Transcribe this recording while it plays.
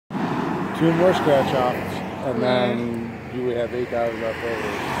2 more scratch offs, and then you would have $8 left over.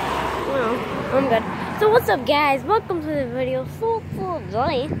 No, I'm good. So what's up, guys? Welcome to the video. So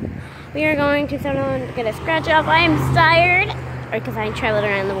joy. We are going to sit down to get a scratch off. I am tired, because I traveled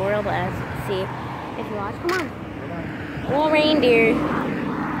around the world, as you can see. If you watch, come on. Little reindeer.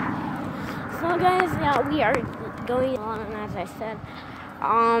 So guys, yeah, we are going on, as I said.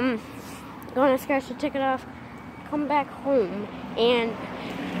 Going to scratch the ticket off, come back home, and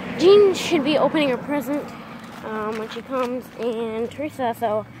Jean should be opening her present when she comes, and Teresa.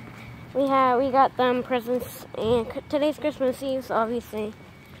 So we got them presents, and today's Christmas Eve, so obviously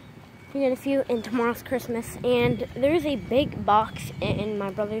we get a few, and tomorrow's Christmas. And there's a big box in my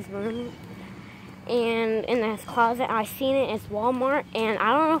brother's room, and in this closet. I seen it. It's Walmart, and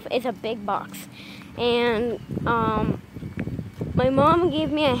I don't know if it's a big box. And my mom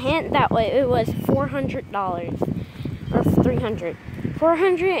gave me a hint that it was $400 or $300.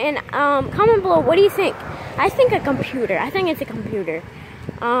 $400. And comment below, what do you think? I think a computer. I think it's a computer,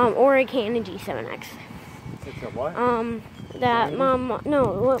 or a Canon G7X. It's a what? That what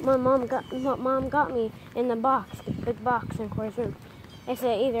mom got me in the box, the big box in Corey's room. It's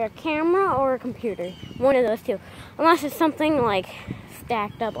either a camera or a computer, one of those two. Unless it's something like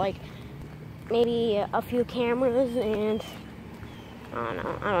stacked up, like maybe a few cameras, and I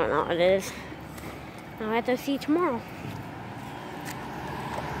don't know what it is. I'll have to see tomorrow.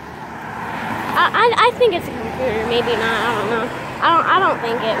 I think it's a computer, maybe not. I don't know. I don't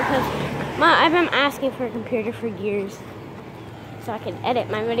think it, because I've been asking for a computer for years, so I can edit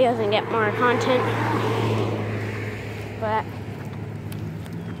my videos and get more content. But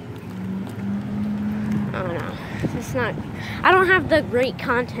I don't know. It's not. I don't have the great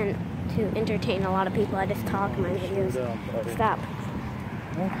content to entertain a lot of people. I just talk in my videos. Stop.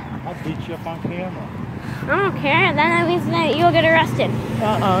 I'll beat you up on camera. I don't care. That means that you'll get arrested.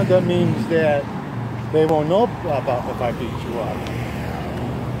 That means that they won't know about if I beat you up.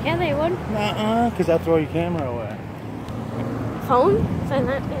 Yeah, they would. Because I'll throw your camera away. Phone? So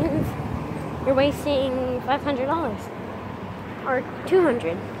that means you're wasting $500. Or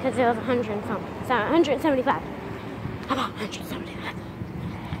 $200, because it was 100 and something. So 175. How about 175?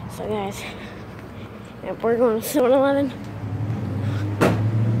 So guys, we're going to 7-Eleven.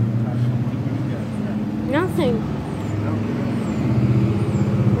 Nothing.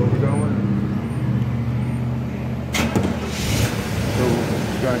 Where we going? So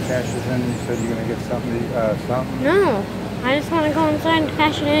you're gonna cash this in? You said you're gonna get something. No, I just want to go inside and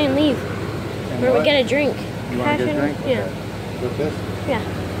cash it in and leave. And or what? we get a drink. You want to get a drink? Yeah. Okay. With this? Yeah.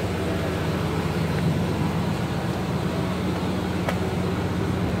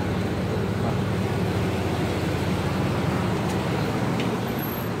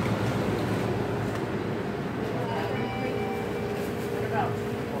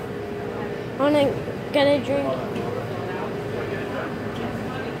 I want to get a drink.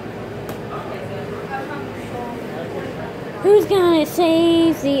 Who's gonna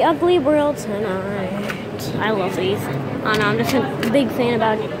save the ugly world tonight? I love these. Oh no, I'm just a big fan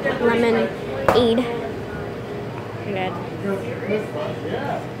about lemonade. Good.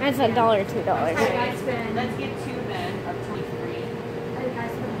 That's $1 or $2. Let's get 2 then of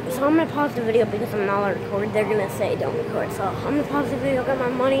 23. So I'm gonna pause the video because I'm not on record. They're gonna say don't record. So I'm gonna pause the video, get my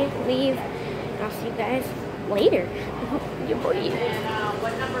money, leave, and I'll see you guys later. Your boy.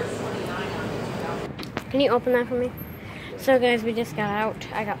 What number is 29? Can you open that for me? So guys, we just got out.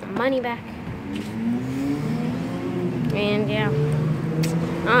 I got the money back. And yeah.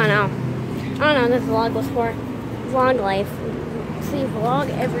 I don't know what this vlog was for. Vlog life. See, vlog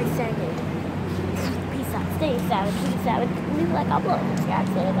every second. Peace out. Stay savage. Be savage. Leave like upload. Subscribe.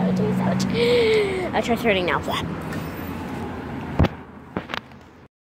 Stay savage. Be savage. I try starting now.